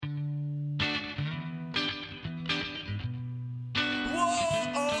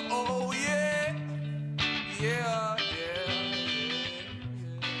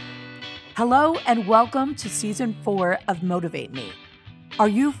Hello and welcome to Season 4 of Motivate Me. Are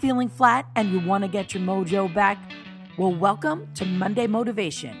you feeling flat and you want to get your mojo back? Well, welcome to Monday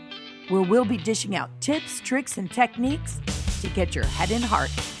Motivation, where we'll be dishing out tips, tricks, and techniques to get your head and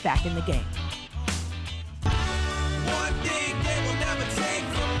heart back in the game. One thing they will never take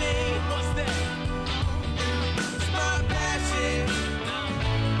from me. What's that? It's my passion.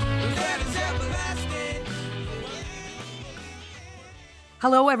 That is everlasting.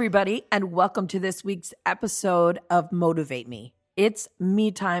 Hello, everybody, and welcome to this week's episode of Motivate Me. It's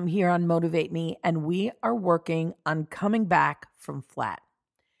me time here on Motivate Me, and we are working on coming back from flat.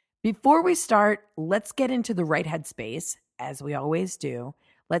 Before we start, let's get into the right headspace, as we always do.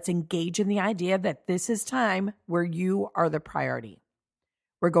 Let's engage in the idea that this is time where you are the priority.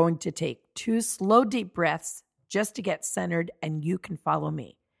 We're going to take 2 slow, deep breaths just to get centered, and you can follow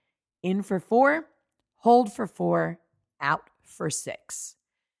me. In for 4, hold for 4, out for 6.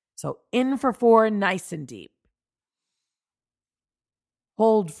 So in for 4, nice and deep.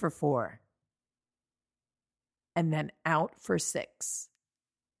 Hold for 4. And then out for 6.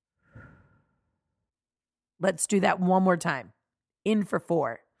 Let's do that one more time. In for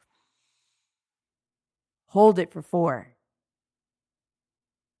 4. Hold it for 4.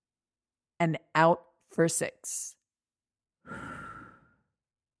 And out for 6.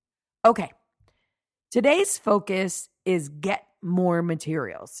 Okay. Today's focus is get more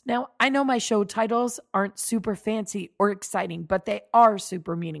materials. Now, I know my show titles aren't super fancy or exciting, but they are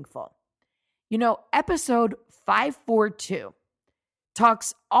super meaningful. You know, episode 542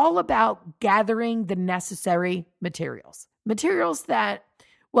 talks all about gathering the necessary materials. Materials that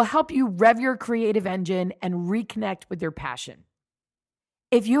will help you rev your creative engine and reconnect with your passion.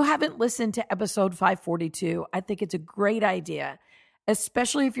 If you haven't listened to episode 542, I think it's a great idea,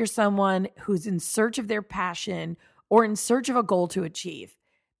 especially if you're someone who's in search of their passion or in search of a goal to achieve.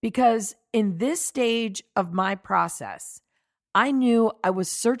 Because in this stage of my process, I knew I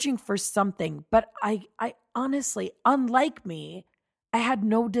was searching for something, but I honestly, unlike me, I had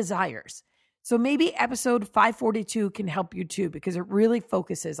no desires. So maybe episode 542 can help you too, because it really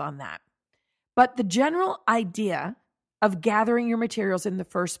focuses on that. But the general idea of gathering your materials in the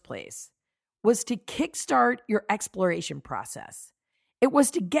first place was to kickstart your exploration process. It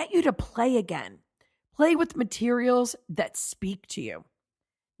was to get you to play again. Play with materials that speak to you.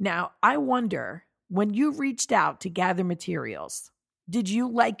 Now, I wonder, when you reached out to gather materials, did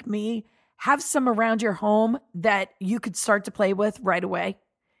you, like me, have some around your home that you could start to play with right away?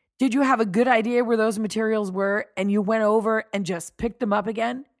 Did you have a good idea where those materials were and you went over and just picked them up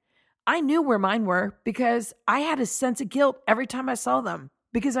again? I knew where mine were because I had a sense of guilt every time I saw them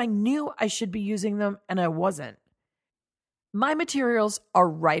because I knew I should be using them and I wasn't. My materials are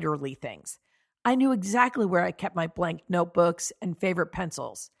writerly things. I knew exactly where I kept my blank notebooks and favorite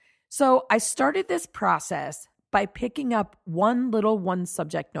pencils. So I started this process by picking up one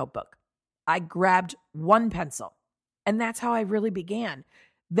subject notebook. I grabbed one pencil, and that's how I really began.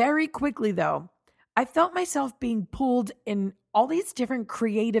 Very quickly, though, I felt myself being pulled in all these different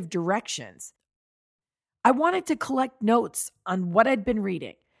creative directions. I wanted to collect notes on what I'd been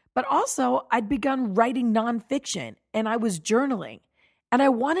reading, but also I'd begun writing nonfiction, and I was journaling. And I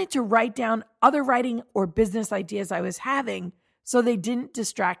wanted to write down other writing or business ideas I was having so they didn't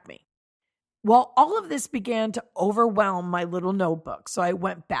distract me. Well, all of this began to overwhelm my little notebook. So I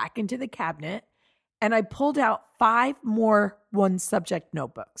went back into the cabinet and I pulled out 5 more one subject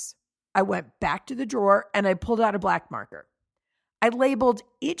notebooks. I went back to the drawer and I pulled out a black marker. I labeled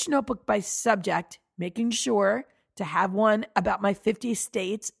each notebook by subject, making sure to have one about my 50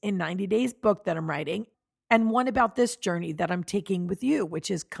 states in 90 days book that I'm writing, and one about this journey that I'm taking with you, which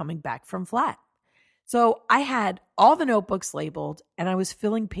is coming back from flat. So I had all the notebooks labeled and I was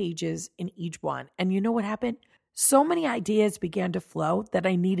filling pages in each one. And you know what happened? So many ideas began to flow that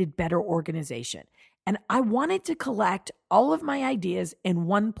I needed better organization. And I wanted to collect all of my ideas in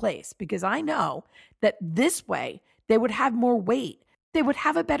one place because I know that this way they would have more weight. They would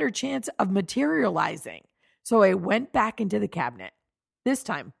have a better chance of materializing. So I went back into the cabinet. This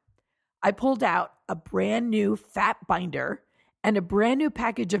time, I pulled out a brand new fat binder and a brand new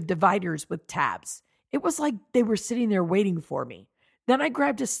package of dividers with tabs. It was like they were sitting there waiting for me. Then I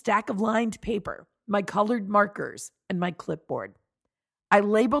grabbed a stack of lined paper, my colored markers, and my clipboard. I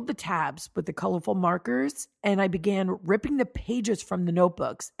labeled the tabs with the colorful markers, and I began ripping the pages from the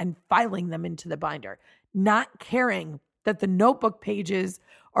notebooks and filing them into the binder, not caring that the notebook pages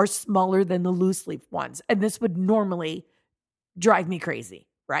are smaller than the loose leaf ones. And this would normally drive me crazy,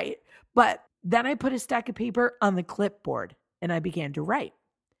 right? But then I put a stack of paper on the clipboard and I began to write.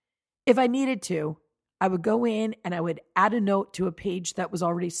 If I needed to, I would go in and I would add a note to a page that was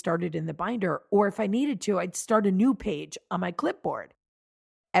already started in the binder. Or if I needed to, I'd start a new page on my clipboard.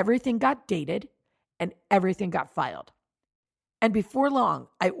 Everything got dated and everything got filed. And before long,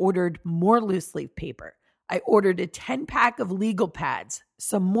 I ordered more loose leaf paper. I ordered a 10-pack of legal pads,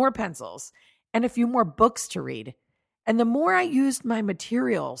 some more pencils, and a few more books to read. And the more I used my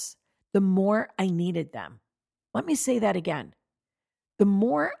materials, the more I needed them. Let me say that again. The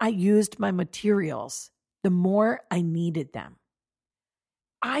more I used my materials, the more I needed them.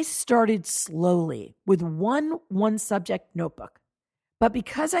 I started slowly with one subject notebook, but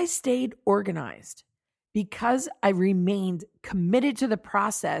because I stayed organized, because I remained committed to the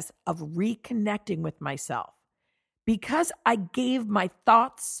process of reconnecting with myself, because I gave my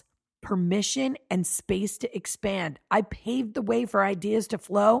thoughts permission and space to expand, I paved the way for ideas to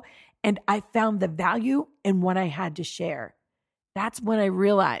flow, and I found the value in what I had to share. That's when I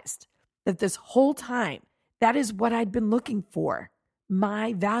realized that this whole time, that is what I'd been looking for,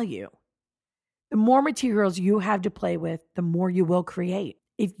 my value. The more materials you have to play with, the more you will create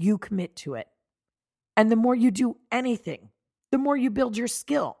if you commit to it. And the more you do anything, the more you build your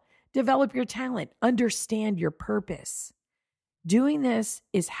skill, develop your talent, understand your purpose. Doing this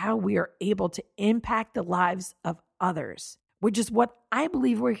is how we are able to impact the lives of others, which is what I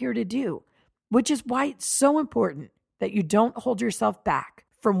believe we're here to do, which is why it's so important that you don't hold yourself back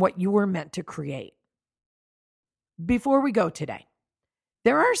from what you were meant to create. Before we go today,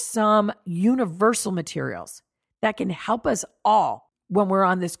 there are some universal materials that can help us all when we're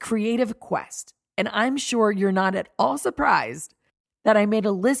on this creative quest. And I'm sure you're not at all surprised that I made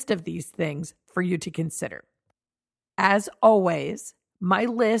a list of these things for you to consider. As always, my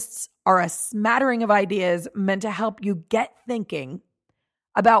lists are a smattering of ideas meant to help you get thinking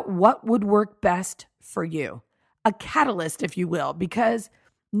about what would work best for you. A catalyst, if you will, because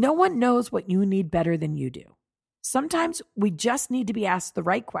no one knows what you need better than you do. Sometimes we just need to be asked the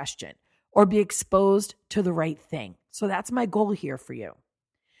right question or be exposed to the right thing. So that's my goal here for you.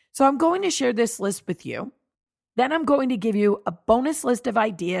 So I'm going to share this list with you. Then I'm going to give you a bonus list of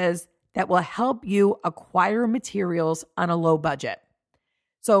ideas that will help you acquire materials on a low budget.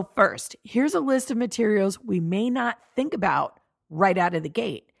 So first, here's a list of materials we may not think about right out of the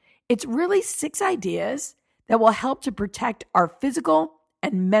gate. It's really 6 ideas that will help to protect our physical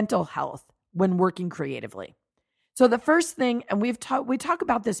and mental health when working creatively. So the first thing, and we talk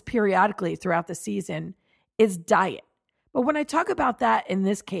about this periodically throughout the season, is diet. But when I talk about that in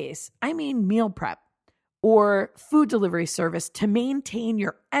this case, I mean meal prep or food delivery service to maintain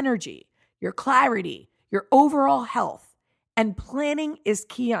your energy, your clarity, your overall health. And planning is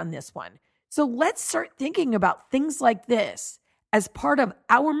key on this one. So let's start thinking about things like this as part of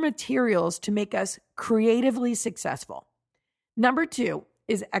our materials to make us creatively successful. Number 2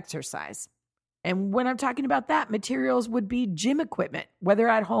 is exercise. And when I'm talking about that, materials would be gym equipment, whether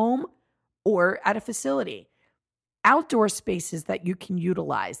at home or at a facility. Outdoor spaces that you can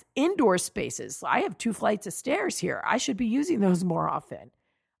utilize. Indoor spaces. I have 2 flights of stairs here. I should be using those more often.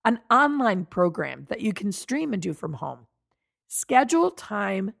 An online program that you can stream and do from home. Schedule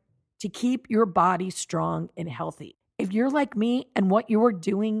time to keep your body strong and healthy. If you're like me and what you are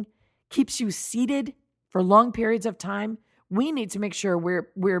doing keeps you seated for long periods of time, we need to make sure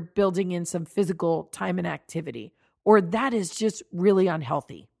we're building in some physical time and activity, or that is just really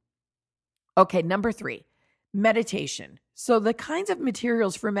unhealthy. Okay, number 3, meditation. So the kinds of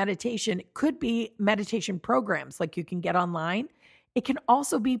materials for meditation could be meditation programs like you can get online. It can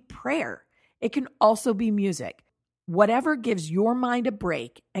also be prayer. It can also be music. Whatever gives your mind a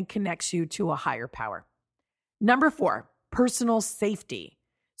break and connects you to a higher power. Number 4, personal safety.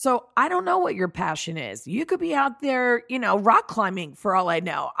 So I don't know what your passion is. You could be out there, rock climbing for all I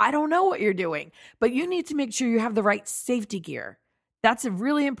know. I don't know what you're doing, but you need to make sure you have the right safety gear. That's a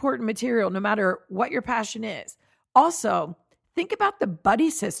really important material no matter what your passion is. Also, think about the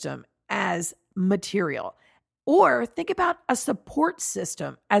buddy system as material, or think about a support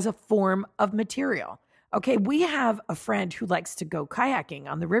system as a form of material. Okay, we have a friend who likes to go kayaking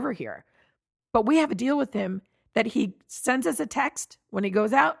on the river here, but we have a deal with him that he sends us a text when he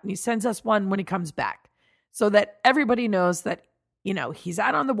goes out and he sends us one when he comes back so that everybody knows that, he's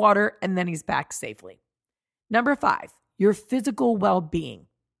out on the water and then he's back safely. Number 5, your physical well-being.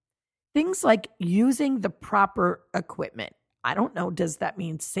 Things like using the proper equipment. I don't know, does that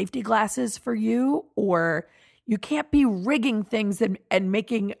mean safety glasses for you? Or you can't be rigging things and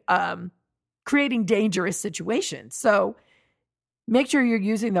making, creating dangerous situations. So make sure you're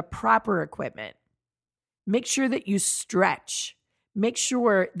using the proper equipment. Make sure that you stretch. Make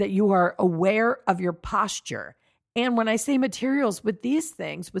sure that you are aware of your posture. And when I say materials with these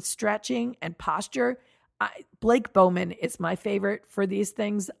things, with stretching and posture, Blake Bowman is my favorite for these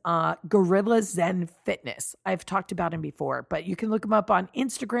things. Gorilla Zen Fitness. I've talked about him before, but you can look him up on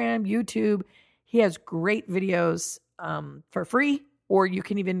Instagram, YouTube. He has great videos for free, or you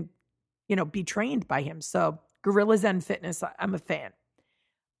can even, be trained by him. So Gorilla Zen Fitness, I'm a fan.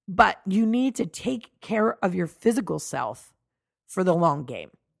 But you need to take care of your physical self for the long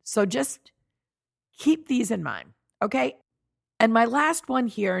game. So just keep these in mind, okay? And my last one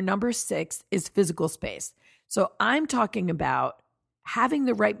here, number 6, is physical space. So I'm talking about having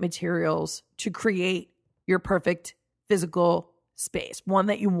the right materials to create your perfect physical space, one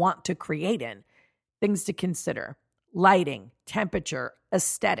that you want to create in. Things to consider: lighting, temperature,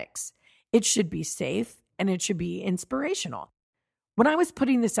 aesthetics. It should be safe and it should be inspirational. When I was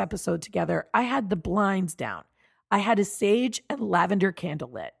putting this episode together, I had the blinds down. I had a sage and lavender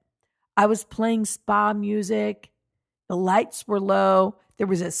candle lit. I was playing spa music. The lights were low. There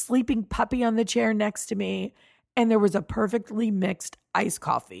was a sleeping puppy on the chair next to me, and there was a perfectly mixed iced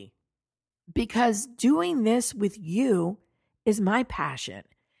coffee. Because doing this with you is my passion,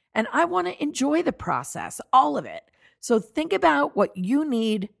 and I want to enjoy the process, all of it. So think about what you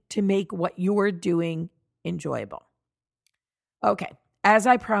need to make what you're doing enjoyable. Okay, as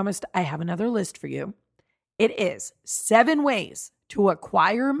I promised, I have another list for you. It is 7 ways to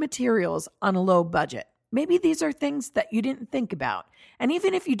acquire materials on a low budget. Maybe these are things that you didn't think about. And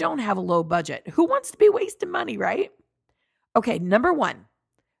even if you don't have a low budget, who wants to be wasting money, right? Okay, number 1,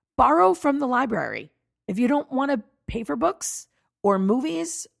 borrow from the library. If you don't want to pay for books or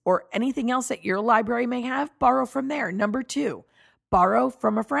movies or anything else that your library may have, borrow from there. Number 2, borrow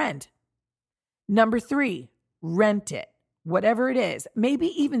from a friend. Number 3, rent it, whatever it is. Maybe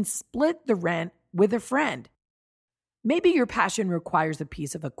even split the rent with a friend. Maybe your passion requires a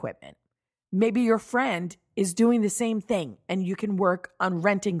piece of equipment. Maybe your friend is doing the same thing and you can work on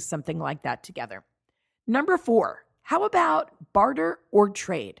renting something like that together. Number 4, how about barter or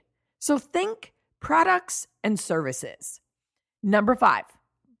trade? So think products and services. Number 5,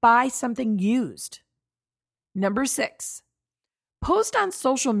 buy something used. Number 6, post on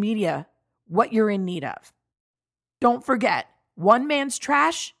social media what you're in need of. Don't forget, one man's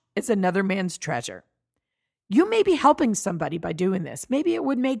trash is another man's treasure. You may be helping somebody by doing this. Maybe it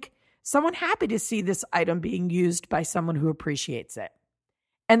would make someone happy to see this item being used by someone who appreciates it.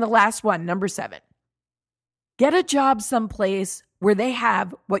 And the last one, number 7, get a job someplace where they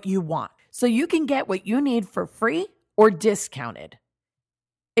have what you want, so you can get what you need for free or discounted.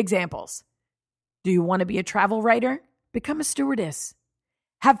 Examples: do you want to be a travel writer? Become a stewardess.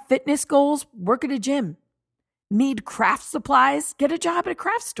 Have fitness goals? Work at a gym. Need craft supplies? Get a job at a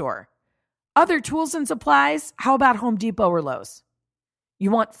craft store. Other tools and supplies? How about Home Depot or Lowe's?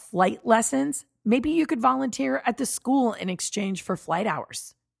 You want flight lessons? Maybe you could volunteer at the school in exchange for flight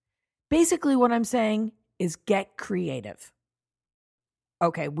hours. Basically, what I'm saying is get creative.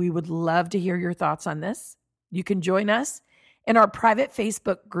 Okay, we would love to hear your thoughts on this. You can join us in our private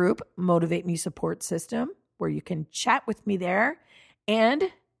Facebook group, Motivate Me Support System, where you can chat with me there.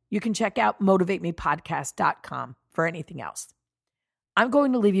 And you can check out motivatemepodcast.com for anything else. I'm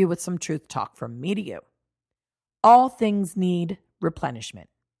going to leave you with some truth talk from me to you. All things need replenishment: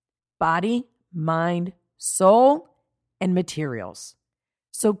 body, mind, soul, and materials.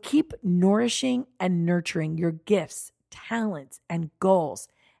 So keep nourishing and nurturing your gifts, talents, and goals,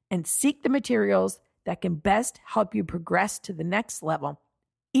 and seek the materials that can best help you progress to the next level,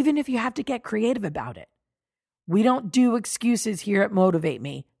 even if you have to get creative about it. We don't do excuses here at Motivate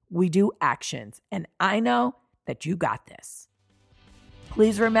Me. We do actions, and I know that you got this.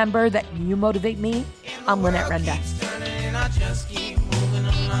 Please remember that you motivate me. I'm Lynette Renda.